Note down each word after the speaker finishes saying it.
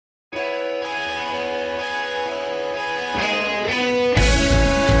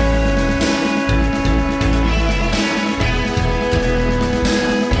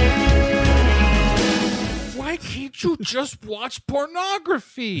Can't you just watch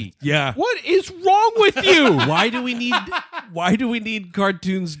pornography? Yeah. What is wrong with you? Why do we need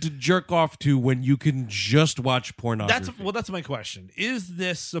cartoons to jerk off to when you can just watch pornography? That's my question. Is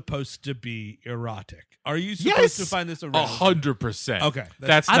this supposed to be erotic? Are you supposed to find this arousing? 100%. Okay.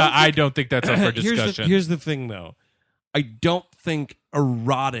 I don't think that's up for discussion. Here's the thing, though. I don't think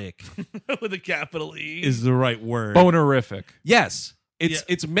erotic with a capital E is the right word. Bonerific. Yes.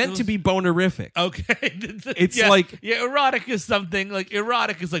 It's meant to be bonerific. Okay. It's like erotic is something like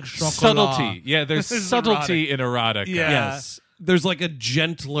erotic is like chocolat. Subtlety. Yeah, there's subtlety erotic. in erotic. Yeah. Yes. There's like a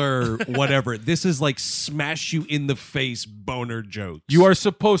gentler whatever. This is like smash you in the face boner jokes. You are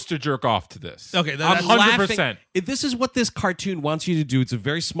supposed to jerk off to this. Okay, I'm that's 100%. This is what this cartoon wants you to do. It's a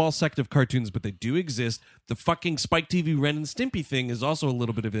very small sect of cartoons, but they do exist. The fucking Spike TV Ren and Stimpy thing is also a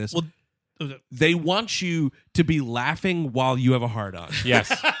little bit of this. Well, they want you to be laughing while you have a hard on. Yes.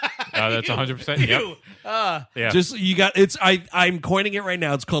 That's 100%. Yep. Yeah. Just I'm coining it right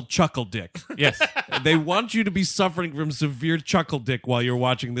now. It's called Chuckle Dick. Yes. They want you to be suffering from severe chuckle dick while you're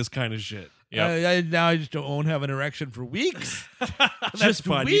watching this kind of shit. Yep. Now I just won't have an erection for weeks. That's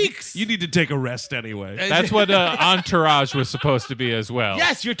fun. Weeks. You need to take a rest anyway. That's what Entourage was supposed to be as well.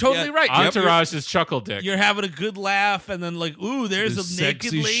 Yes, you're totally right. Entourage is chuckle dick. You're having a good laugh, and then like, ooh, there's a naked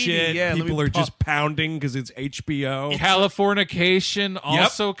sexy lady. shit. Yeah, people are just pounding because it's HBO. Californication,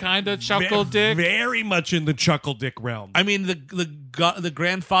 also kind of chuckle dick. Very much in the chuckle dick realm. I mean, the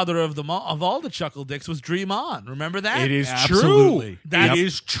grandfather of all the chuckle dicks was Dream On. Remember that? It is Absolutely. true. That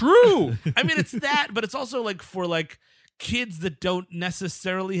is true. I mean, it's that, but it's also like for like kids that don't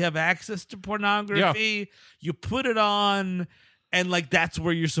necessarily have access to pornography. Yeah. You put it on, and like that's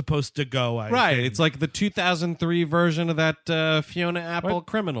where you're supposed to go. I think. It's like the 2003 version of that Fiona Apple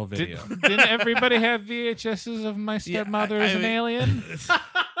criminal video. Didn't everybody have VHSs of My Stepmother as an Alien?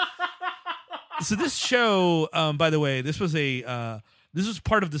 So this show, by the way, this was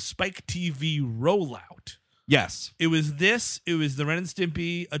part of the Spike TV rollout. Yes. It was the Ren and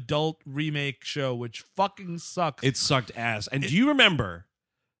Stimpy adult remake show, which fucking sucks. It sucked ass. And do you remember,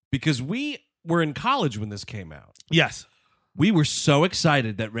 because we were in college when this came out. Yes. We were so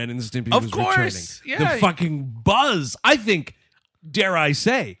excited that Ren and Stimpy was returning. Yeah. The fucking buzz, I think, dare I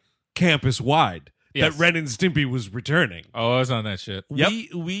say, campus-wide, that Ren and Stimpy was returning. Oh, I was on that shit.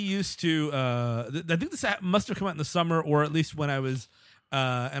 Yep. We used to, I think this must have come out in the summer, or at least when I was,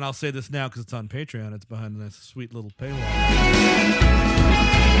 and I'll say this now because it's on Patreon. It's behind this sweet little paywall.